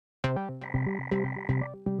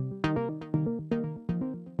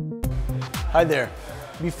Hi there.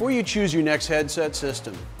 Before you choose your next headset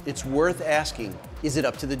system, it's worth asking, is it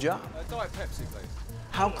up to the job? Diet Pepsi, please.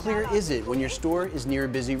 How clear is it when your store is near a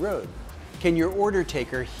busy road? Can your order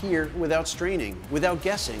taker hear without straining, without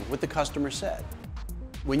guessing what the customer said?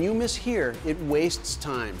 When you mishear, it wastes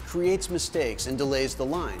time, creates mistakes, and delays the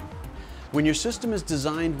line. When your system is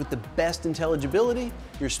designed with the best intelligibility,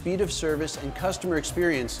 your speed of service and customer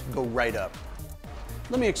experience go right up.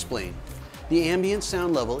 Let me explain. The ambient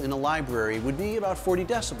sound level in a library would be about 40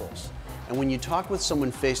 decibels, and when you talk with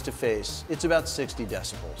someone face-to-face, it's about 60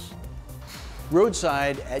 decibels.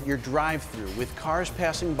 Roadside at your drive-thru with cars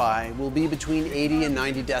passing by will be between 80 and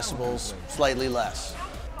 90 decibels, slightly less.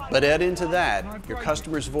 But add into that your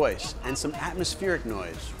customer's voice and some atmospheric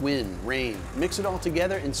noise, wind, rain, mix it all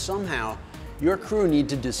together, and somehow your crew need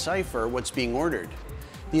to decipher what's being ordered.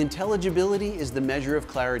 The intelligibility is the measure of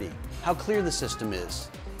clarity, how clear the system is,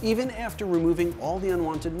 even after removing all the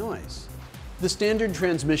unwanted noise. The standard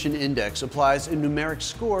transmission index applies a numeric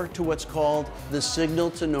score to what's called the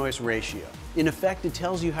signal-to-noise ratio. In effect, it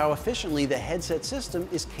tells you how efficiently the headset system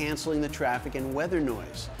is canceling the traffic and weather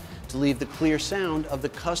noise to leave the clear sound of the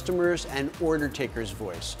customer's and order taker's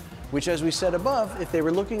voice, which, as we said above, if they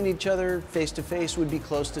were looking at each other face-to-face, would be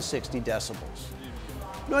close to 60 decibels.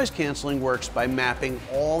 Noise canceling works by mapping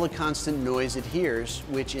all the constant noise it hears,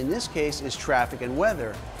 which in this case is traffic and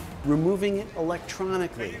weather, removing it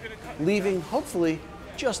electronically, leaving, hopefully,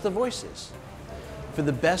 just the voices. For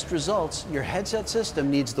the best results, your headset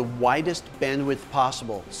system needs the widest bandwidth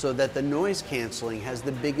possible so that the noise canceling has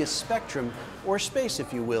the biggest spectrum, or space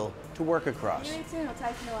if you will, to work across.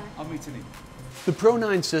 I'm eating it. The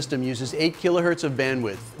Pro9 system uses 8 kilohertz of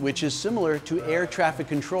bandwidth, which is similar to air traffic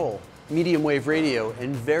control, medium wave radio,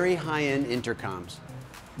 and very high-end intercoms.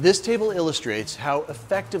 This table illustrates how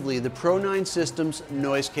effectively the Pro9 system's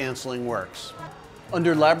noise canceling works.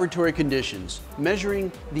 Under laboratory conditions,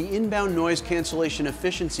 measuring the inbound noise cancellation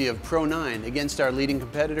efficiency of Pro9 against our leading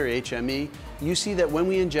competitor, HME, you see that when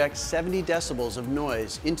we inject 70 decibels of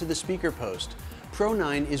noise into the speaker post,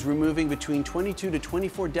 Pro9 is removing between 22 to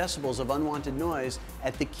 24 decibels of unwanted noise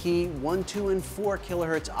at the key 1, 2, and 4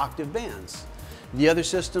 kilohertz octave bands. The other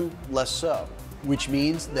system, less so, which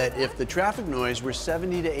means that if the traffic noise were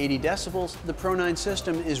 70 to 80 decibels, the Pro9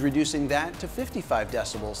 system is reducing that to 55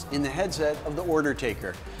 decibels in the headset of the order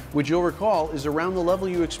taker, which you'll recall is around the level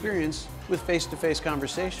you experience with face-to-face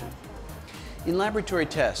conversation. In laboratory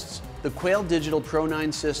tests, the Quail Digital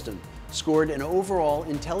Pro9 system scored an overall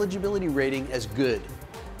intelligibility rating as good.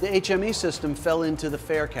 The HME system fell into the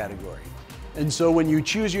fair category. And so when you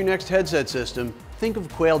choose your next headset system, think of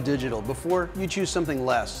Quail Digital before you choose something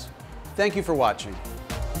less. Thank you for watching.